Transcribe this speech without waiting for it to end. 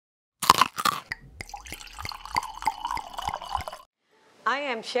I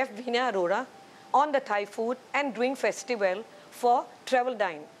am Chef Veena Arora on the Thai Food and Drink Festival for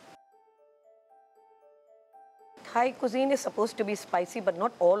TravelDine. Thai cuisine is supposed to be spicy, but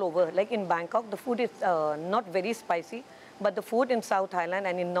not all over. Like in Bangkok, the food is not very spicy, but the food in South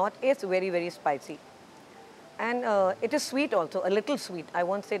Thailand and in North is very, very spicy. And it is sweet also, a little sweet. I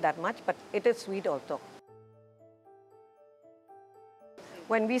won't say that much, but it is sweet also.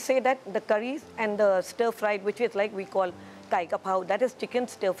 When we say that the curries and the stir-fried, which is like we call Thai kapau, that is chicken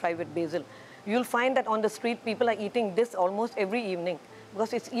stir-fry with basil. You'll find that on the street, people are eating this almost every evening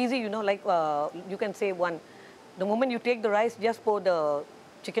because it's easy, you know, like you can say one. The moment you take the rice, just pour the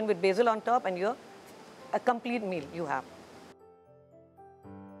chicken with basil on top and you're a complete meal you have.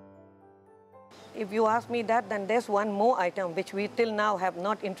 If you ask me that, then there's one more item which we till now have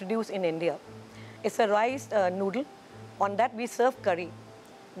not introduced in India. It's a rice noodle. On that we serve curry.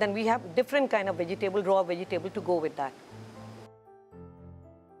 Then we have different kind of vegetable, raw vegetable to go with that.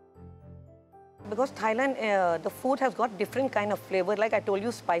 Because Thailand, the food has got different kind of flavor. Like I told you,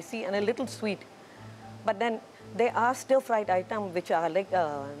 spicy and a little sweet. But then there are stir-fried items which are like,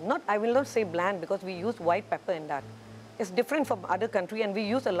 I will not say bland because we use white pepper in that. It's different from other country and we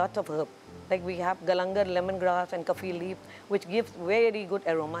use a lot of herb. Like we have galangal, lemongrass and kaffir leaf, which gives very good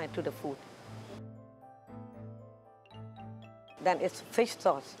aroma to the food. Then it's fish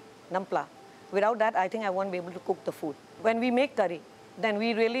sauce, nampla. Without that, I think I won't be able to cook the food. When we make curry, then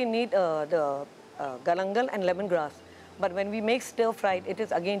we really need the galangal and lemongrass. But when we make stir-fried, it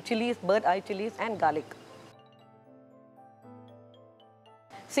is again chilies, bird eye chilies and garlic.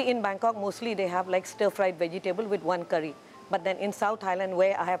 See, in Bangkok, mostly they have like stir-fried vegetable with one curry. But then in South Thailand,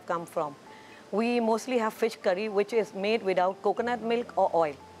 where I have come from, we mostly have fish curry, which is made without coconut milk or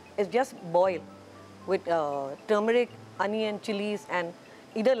oil. It's just boiled with turmeric, onion, chilies, and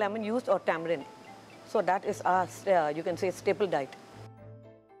either lemon juice or tamarind. So that is our, you can say, staple diet.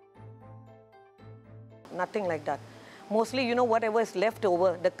 Nothing like that. Mostly, you know, whatever is left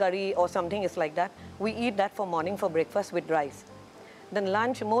over, the curry or something is like that, we eat that for morning for breakfast with rice. Then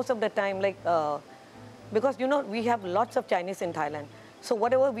lunch, most of the time, like, because, you know, we have lots of Chinese in Thailand. So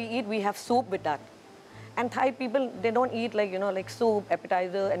whatever we eat, we have soup with that. And Thai people, they don't eat like, you know, like soup,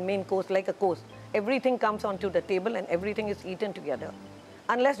 appetizer, and main course like a course. Everything comes onto the table and everything is eaten together.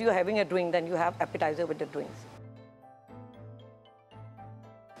 Unless you're having a drink, then you have appetizer with the drinks.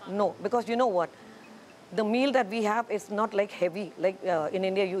 No, because you know what? The meal that we have is not like heavy. Like in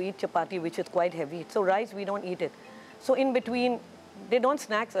India, you eat chapati, which is quite heavy. So rice, we don't eat it. So in between, they don't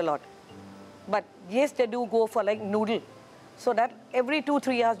snacks a lot. But yes, they do go for like noodle. So that every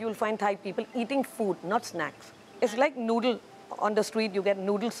 2-3 hours, you'll find Thai people eating food, not snacks. It's like noodle. On the street, you get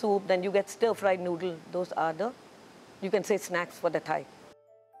noodle soup, then you get stir-fried noodle. Those are the, you can say, snacks for the Thai.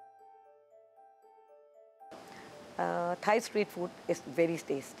 Thai street food is very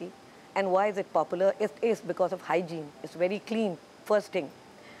tasty. And why is it popular? It is because of hygiene. It's very clean, first thing.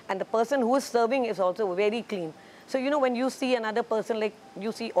 And the person who is serving is also very clean. So, you know, when you see another person, like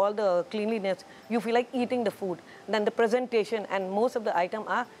you see all the cleanliness, you feel like eating the food. Then the presentation and most of the items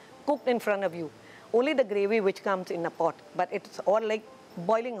are cooked in front of you. Only the gravy which comes in a pot, but it's all like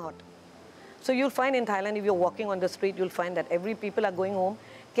boiling hot. So you'll find in Thailand, if you're walking on the street, you'll find that every people are going home,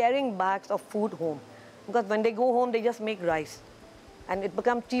 carrying bags of food home. Because when they go home, they just make rice. And it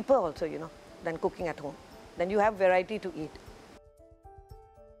becomes cheaper also, you know, than cooking at home. Then you have variety to eat.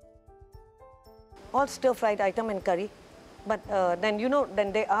 All stir-fried item and curry. But then, you know,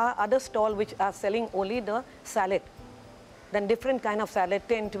 then there are other stalls which are selling only the salad. Then different kind of salad,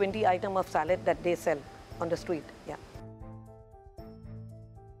 10, 20 items of salad that they sell on the street, yeah.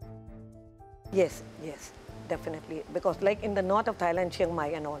 Yes, yes, definitely. Because like in the north of Thailand, Chiang Mai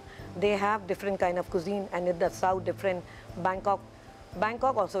and all, they have different kind of cuisine, and in the south, different. Bangkok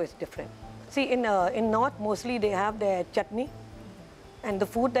also is different. See, in north, mostly they have their chutney, and the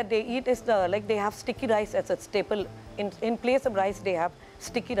food that they eat is like they have sticky rice as a staple. In place of rice, they have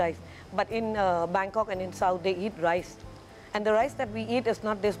sticky rice. But in Bangkok and in south, they eat rice. And the rice that we eat is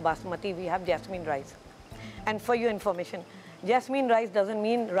not this basmati, we have jasmine rice. And for your information, jasmine rice doesn't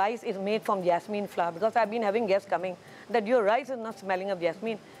mean rice is made from jasmine flower, because I've been having guests coming that your rice is not smelling of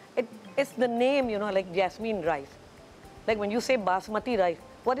jasmine. It's the name, you know, like jasmine rice. Like when you say basmati rice,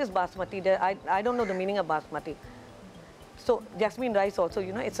 what is basmati? I don't know the meaning of basmati. So jasmine rice also,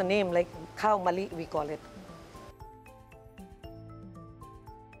 you know, it's a name like khao mali, we call it.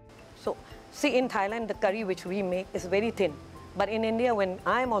 So, see, in Thailand, the curry which we make is very thin. But in India, when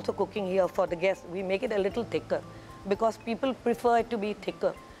I'm also cooking here for the guests, we make it a little thicker because people prefer it to be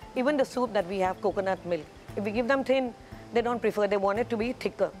thicker. Even the soup that we have, coconut milk, if we give them thin, they don't prefer, they want it to be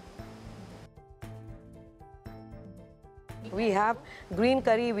thicker. We have green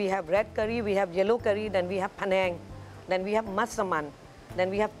curry, we have red curry, we have yellow curry, then we have panang, then we have masaman, then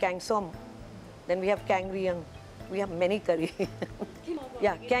we have kangsom, then we have kang riang. We have many curry.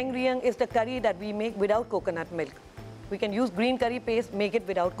 Yeah, kang riang is the curry that we make without coconut milk. We can use green curry paste, make it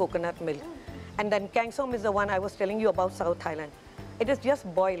without coconut milk. And then kangsom is the one I was telling you about South Thailand. It is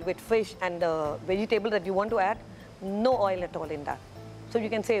just boiled with fish and the vegetable that you want to add, no oil at all in that. So you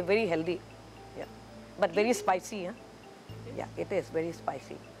can say very healthy, yeah, but very spicy. Huh? Yeah, it is very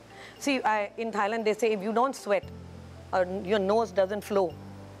spicy. See, in Thailand they say if you don't sweat, or your nose doesn't flow,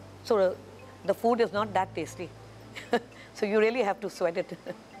 so the food is not that tasty. So you really have to sweat it.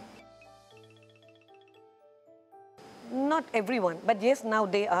 Not everyone, but yes, now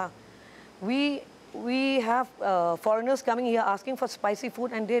they are. We have foreigners coming here asking for spicy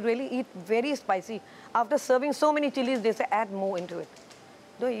food, and they really eat very spicy. After serving so many chilies, they say add more into it.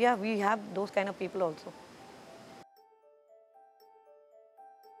 So yeah, we have those kind of people also.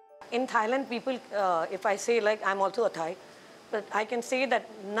 In Thailand, people, if I say like I'm also a Thai, but I can say that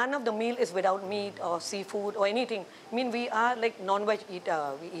none of the meal is without meat or seafood or anything. I mean, we are like non-veg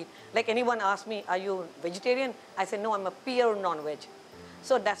eater. We eat. Like anyone asks me, are you vegetarian? I say, no, I'm a pure non-veg.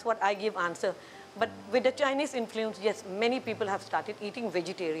 So that's what I give answer. But with the Chinese influence, yes, many people have started eating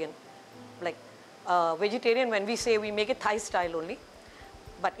vegetarian. Like vegetarian, when we say we make it Thai style only.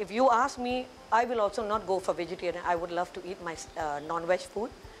 But if you ask me, I will also not go for vegetarian. I would love to eat my non-veg food.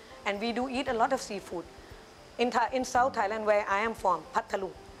 And we do eat a lot of seafood. In South Thailand, where I am from, Pathalu,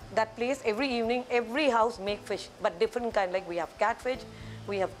 that place, every evening, every house make fish, but different kind. Like we have catfish,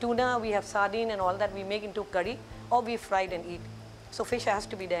 we have tuna, we have sardine and all that we make into curry, or we fried and eat. So fish has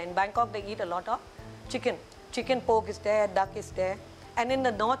to be there. In Bangkok, they eat a lot of chicken. Chicken, pork is there, duck is there. And in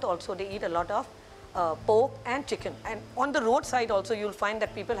the north also, they eat a lot of pork and chicken. And on the roadside also, you'll find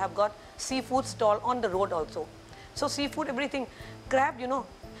that people have got seafood stall on the road also. So seafood, everything. Crab, you know,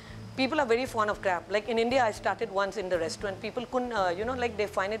 people are very fond of crab. Like in India, I started once in the restaurant. People couldn't, you know, like they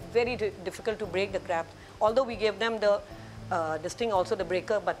find it very difficult to break the crabs. Although we gave them the, this thing also, the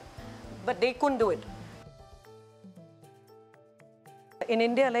breaker, but they couldn't do it. In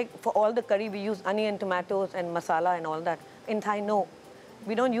India, like for all the curry, we use onion, tomatoes, and masala and all that. In Thai, no.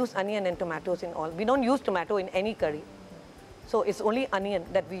 We don't use onion and tomatoes in all. We don't use tomato in any curry. So it's only onion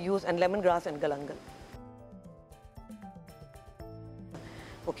that we use, and lemongrass and galangal.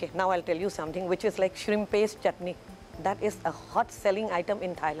 Okay, now I'll tell you something which is like shrimp paste chutney. That is a hot selling item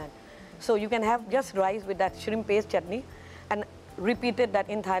in Thailand. So you can have just rice with that shrimp paste chutney, and repeated that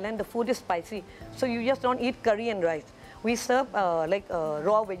in Thailand the food is spicy. So you just don't eat curry and rice. We serve like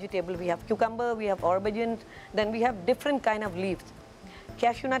raw vegetable. We have cucumber, we have aubergines, then we have different kind of leaves.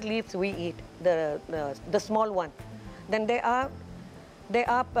 Cashew nut leaves we eat, the small one. Then there are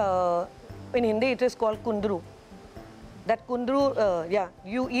in Hindi it is called kundru. That kundru, yeah,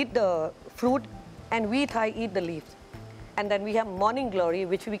 you eat the fruit, and we Thai eat the leaves. And then we have morning glory,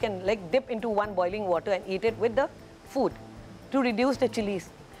 which we can like dip into one boiling water and eat it with the food to reduce the chilies.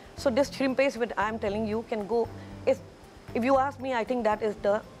 So this shrimp paste, which I'm telling you, can go. If you ask me, I think that is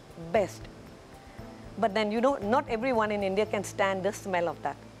the best. But then, you know, not everyone in India can stand the smell of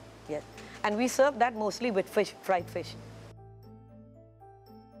that. Yes. And we serve that mostly with fish, fried fish.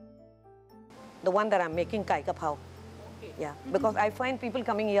 The one that I'm making, kai kapao. Okay. Yeah, because I find people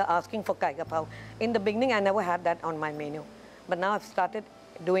coming here asking for kai kapao. In the beginning, I never had that on my menu. But now I've started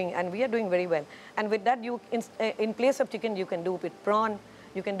doing, and we are doing very well. And with that, you in place of chicken, you can do with prawn,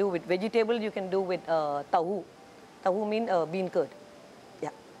 you can do with vegetable, you can do with tahu. Tahu means bean curd.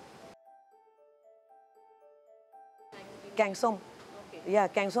 Yeah. Kangsom. Okay. Yeah,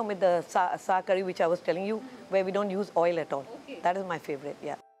 kangsom with the sa curry, which I was telling you, where we don't use oil at all. Okay. That is my favorite,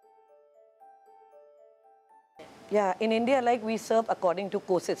 yeah. Yeah, in India, like we serve according to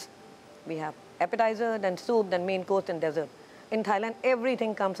courses. We have appetizer, then soup, then main course, and dessert. In Thailand,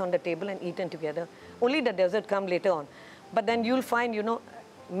 everything comes on the table and eaten together. Only the dessert comes later on. But then you'll find, you know,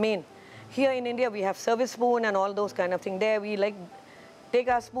 main. Here in India, we have service spoon and all those kind of things. There we like take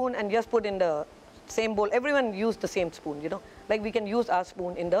our spoon and just put in the same bowl. Everyone use the same spoon, you know. Like we can use our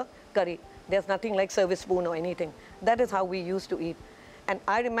spoon in the curry. There's nothing like service spoon or anything. That is how we used to eat. And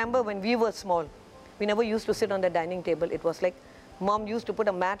I remember when we were small, we never used to sit on the dining table. It was like mom used to put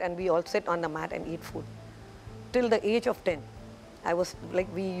a mat and we all sit on the mat and eat food. Till the age of 10, I was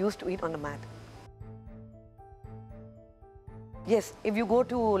like, we used to eat on the mat. Yes, if you go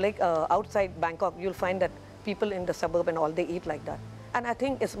to like outside Bangkok, you'll find that people in the suburb and all, they eat like that. And I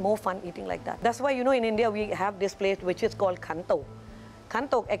think it's more fun eating like that. That's why, you know, in India, we have this place which is called Khanto.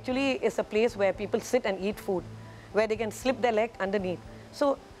 Khanto actually is a place where people sit and eat food, where they can slip their leg underneath.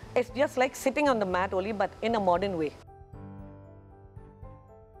 So it's just like sitting on the mat only, but in a modern way.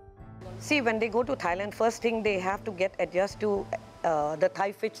 See, when they go to Thailand, first thing they have to get adjust to the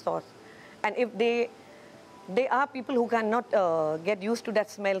Thai fish sauce. And if they are people who cannot get used to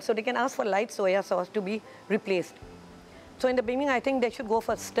that smell, so they can ask for light soya sauce to be replaced. So in the beginning, I think they should go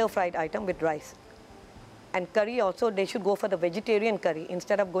for stir-fried item with rice. And curry also, they should go for the vegetarian curry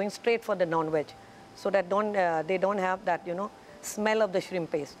instead of going straight for the non-veg, so that they don't have that, you know, smell of the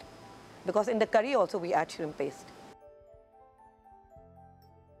shrimp paste. Because in the curry also we add shrimp paste.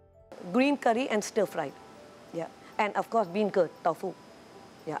 Green curry and stir-fried, yeah. And of course bean curd, tofu,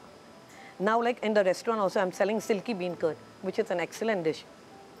 yeah. Now like in the restaurant also I'm selling silky bean curd, which is an excellent dish.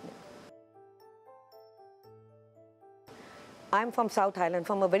 I'm from South Thailand,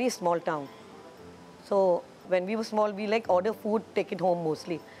 from a very small town. So when we were small, we like order food, take it home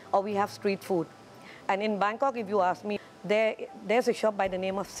mostly, or we have street food. And in Bangkok, if you ask me, there's a shop by the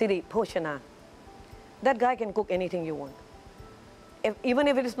name of Siri Poshana. That guy can cook anything you want. Even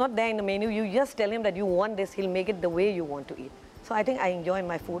if it is not there in the menu, you just tell him that you want this, he'll make it the way you want to eat. So I think I enjoy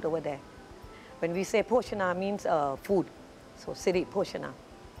my food over there. When we say Poshana means food, so Siri Poshana.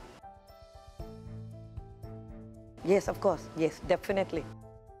 Yes, of course, yes, definitely.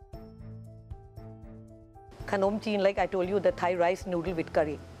 Khanom Cheen, like I told you, the Thai rice noodle with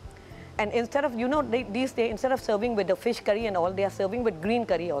curry. And instead of, you know, these days, instead of serving with the fish curry and all, they are serving with green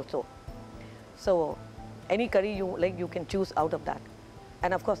curry also. So any curry you like, you can choose out of that.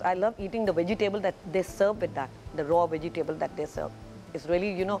 And of course, I love eating the vegetable that they serve with that, the raw vegetable that they serve. It's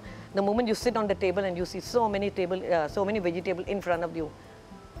really, you know, the moment you sit on the table and you see so many vegetables in front of you,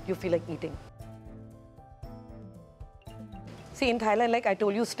 you feel like eating. See, in Thailand, like I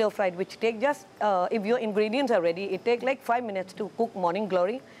told you, stir-fried, which take just, if your ingredients are ready, it takes like 5 minutes to cook morning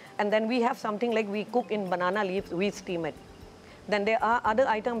glory. And then we have something like we cook in banana leaves, we steam it. Then there are other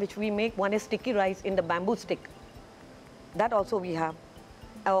items which we make. One is sticky rice in the bamboo stick. That also we have.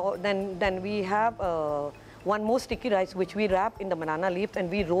 Then we have one more sticky rice which we wrap in the banana leaves and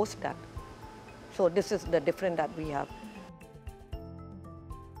we roast that. So this is the difference that we have.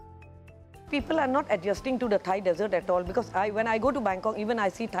 People are not adjusting to the Thai desert at all, because when I go to Bangkok, even I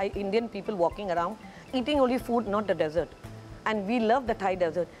see Thai Indian people walking around eating only food, not the desert. And we love the Thai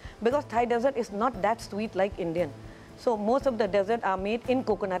desert because Thai desert is not that sweet like Indian. So most of the desert are made in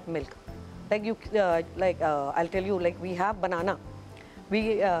coconut milk. Like I'll tell you, like we have banana.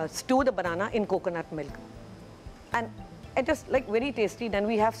 We stew the banana in coconut milk. And it is like very tasty. Then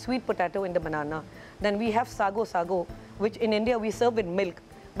we have sweet potato in the banana. Then we have sago, which in India we serve with milk.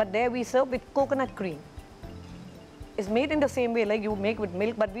 But there we serve with coconut cream. It's made in the same way like you make with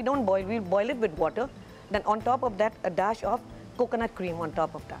milk, but we don't boil. We boil it with water. Then on top of that, a dash of coconut cream on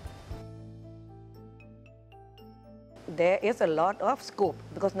top of that. There is a lot of scope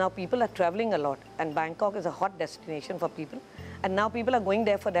because now people are traveling a lot and Bangkok is a hot destination for people. And now people are going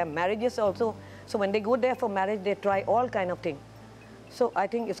there for their marriages also. So when they go there for marriage, they try all kind of things. So I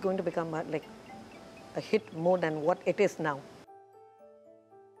think it's going to become like a hit more than what it is now.